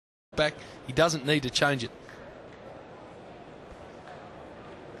back. He doesn't need to change it.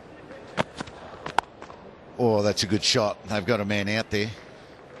 Oh, that's a good shot. They've got a man out there.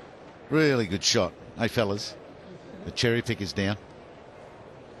 Really good shot. Hey, fellas, the cherry picker's down.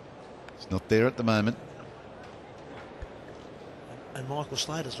 It's not there at the moment. And Michael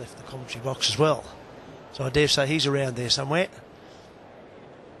Slater's left the commentary box as well. So I dare say he's around there somewhere.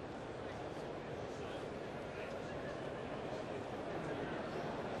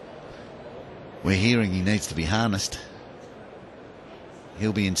 We're hearing he needs to be harnessed.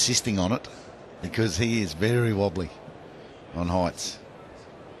 He'll be insisting on it because he is very wobbly on heights.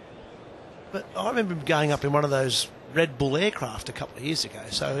 But I remember him going up in one of those Red Bull aircraft a couple of years ago.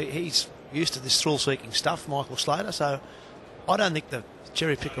 So he's used to this thrill-seeking stuff, Michael Slater. So I don't think the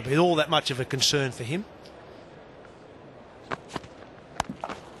cherry pick will be all that much of a concern for him.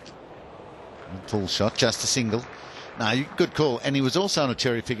 Full shot, just a single. No, good call. And he was also on a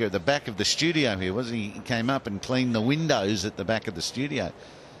cherry picker at the back of the studio here, wasn't he? He came up and cleaned the windows at the back of the studio.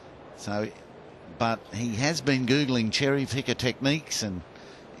 So, but he has been Googling cherry picker techniques and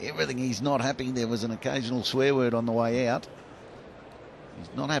everything. He's not happy. There was an occasional swear word on the way out.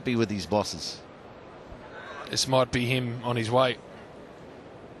 He's not happy with his bosses. This might be him on his way.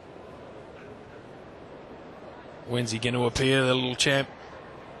 When's he going to appear, the little champ?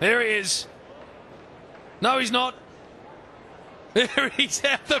 There he is. No, he's not. There he's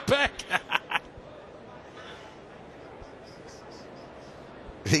out the back.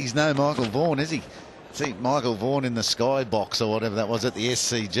 He's no Michael Vaughan, is he? See Michael Vaughan in the skybox or whatever that was at the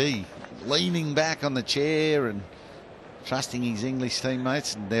SCG, leaning back on the chair and trusting his English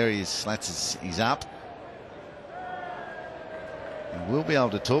teammates. And there he is. Slats he's up. And we'll be able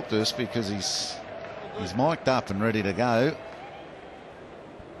to talk to us because he's mic'd up and ready to go.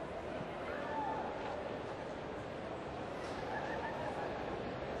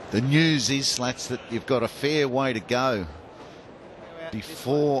 The news is, Slats, that you've got a fair way to go.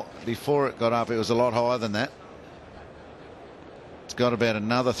 Before it got up, it was a lot higher than that. It's got about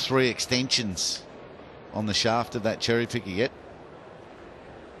another 3 extensions on the shaft of that cherry picker yet.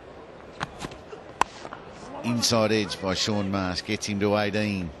 Inside edge by Sean Marsh gets him to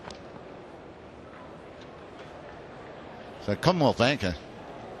 18. So Commonwealth anchor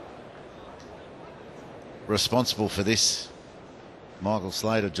responsible for this. Michael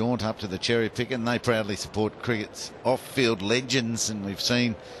Slater jaunt up to the cherry picker, and they proudly support cricket's off-field legends, and we've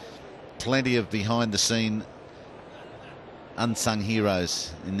seen plenty of behind-the-scene unsung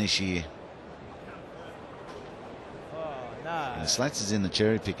heroes in this year. Oh, no. And Slats is in the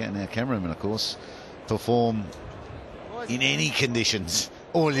cherry picker, and our cameramen, of course, perform in any conditions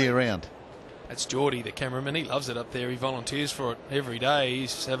all year round. That's Geordie, the cameraman. He loves it up there. He volunteers for it every day.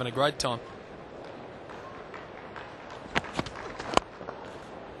 He's having a great time.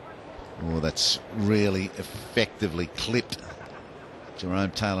 Oh, that's really effectively clipped. Jerome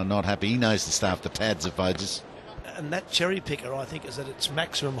Taylor not happy. He knows the stuff, the pads of Voges. And that cherry picker, I think, is at its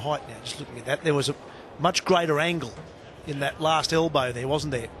maximum height now. Just looking at that, there was a much greater angle in that last elbow there,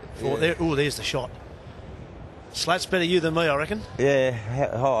 wasn't there? Yeah. Oh, there's the shot. Slats better you than me, I reckon. Yeah,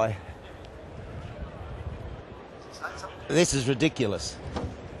 high. This is ridiculous.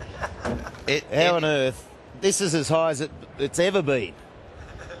 How on earth? This is as high as it's ever been.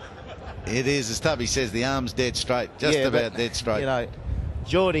 It is, as Tubby says, the arm's dead straight, just about dead straight. You know,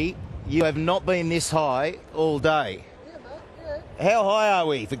 Geordie, you have not been this high all day. Yeah, mate, yeah. How high are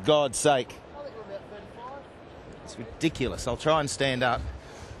we, for God's sake? I think we're about 35. It's ridiculous. I'll try and stand up.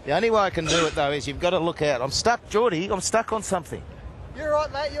 The only way I can do it, though, is you've got to look out. I'm stuck, Geordie. I'm stuck on something. You're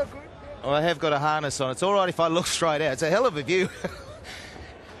right, mate, you're good. Oh, I have got a harness on. It's all right if I look straight out. It's a hell of a view.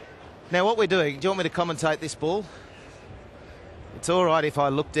 Now, what we're doing, do you want me to commentate this ball? It's all right if I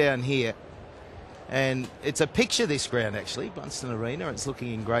look down here. And it's a picture, this ground, actually. Bunston Arena. It's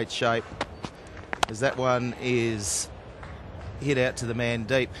looking in great shape, as that one is hit out to the man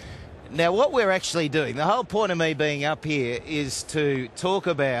deep. Now, what we're actually doing, the whole point of me being up here is to talk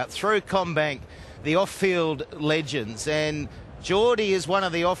about, through CommBank, the off-field legends. And Geordie is one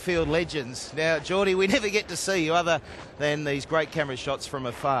of the off-field legends. Now, Geordie, we never get to see you other than these great camera shots from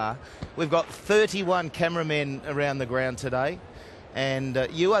afar. We've got 31 cameramen around the ground today. And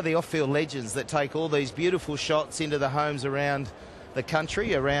you are the off-field legends that take all these beautiful shots into the homes around the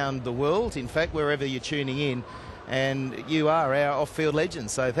country, around the world, in fact, wherever you're tuning in. And you are our off-field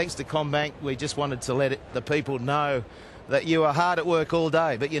legends. So thanks to CommBank, we just wanted to let the people know that you are hard at work all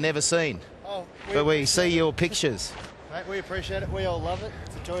day, but you're never seen. Oh, but we see your pictures. Mate, we appreciate it. We all love it.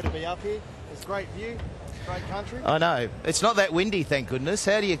 It's a joy to be up here. It's a great view, great country. I know. It's not that windy, thank goodness.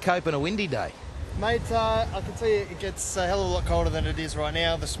 How do you cope on a windy day? Mate, I can tell you it gets a hell of a lot colder than it is right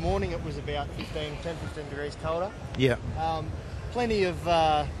now. This morning it was about 10, 15 degrees colder. Yeah. Plenty of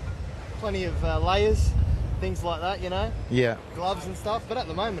layers, things like that, you know. Yeah. Gloves and stuff. But at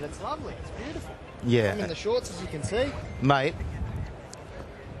the moment it's lovely. It's beautiful. Yeah. I'm in the shorts, as you can see. Mate,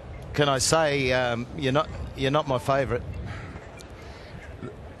 can I say you're not my favourite.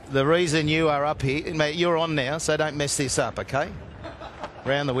 The reason you are up here, mate, you're on now, so don't mess this up, okay?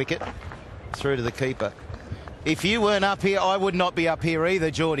 Round the wicket, through to the keeper. If you weren't up here, I would not be up here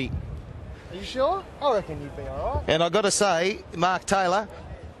either, Geordie. Are you sure? I reckon you'd be all right. And I've got to say, Mark Taylor,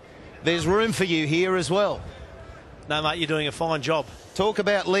 there's room for you here as well. No, mate, you're doing a fine job. Talk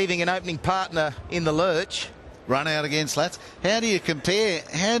about leaving an opening partner in the lurch. Run out again, Slats. How do you compare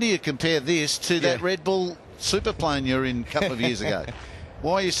this to that Red Bull superplane you were in a couple of years ago?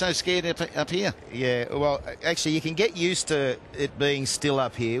 Why are you so scared up here? Yeah, well, actually, you can get used to it being still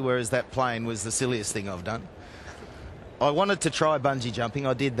up here, whereas that plane was the silliest thing I've done. I wanted to try bungee jumping.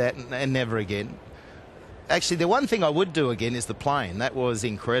 I did that and never again. Actually, the one thing I would do again is the plane. That was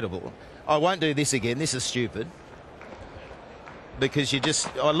incredible. I won't do this again. This is stupid. Because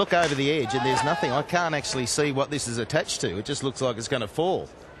I look over the edge and there's nothing. I can't actually see what this is attached to. It just looks like it's going to fall.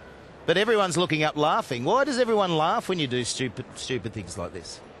 But everyone's looking up laughing. Why does everyone laugh when you do stupid things like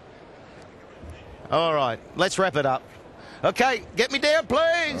this? All right, let's wrap it up. Okay, get me down,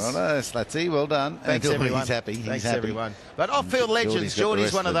 please. Oh, no, Slatsy, well done. Thanks, everyone. He's happy. Thanks, happy. everyone. But off-field legends,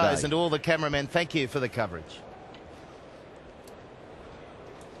 Geordie's one of those, and all the cameramen, thank you for the coverage.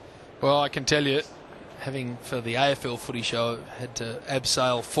 Well, I can tell you, having for the AFL footy show had to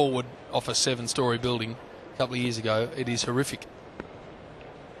abseil forward off a 7-storey building a couple of years ago. It is horrific.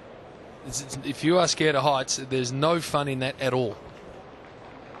 If you are scared of heights, there's no fun in that at all.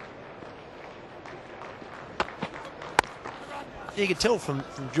 You can tell from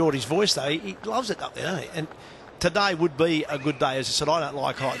Geordie's voice, though, he loves it up there, doesn't he? And today would be a good day. As I said, I don't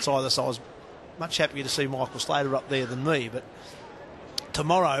like heights either, so I was much happier to see Michael Slater up there than me. But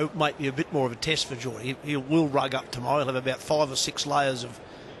tomorrow might be a bit more of a test for Geordie. He will rug up tomorrow. He'll have about 5 or 6 layers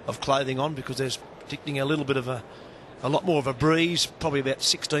of clothing on because there's predicting a little bit of a lot more of a breeze, probably about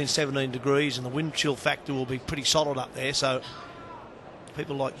 16, 17 degrees, and the wind chill factor will be pretty solid up there. So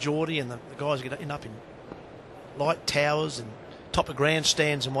people like Geordie and the guys get end up in light towers and top of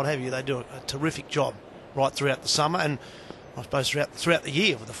grandstands and what have you. They do a terrific job right throughout the summer and I suppose throughout the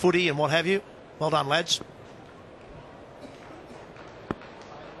year with the footy and what have you. Well done, lads.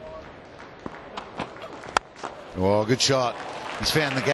 Oh, good shot. He's found the gap.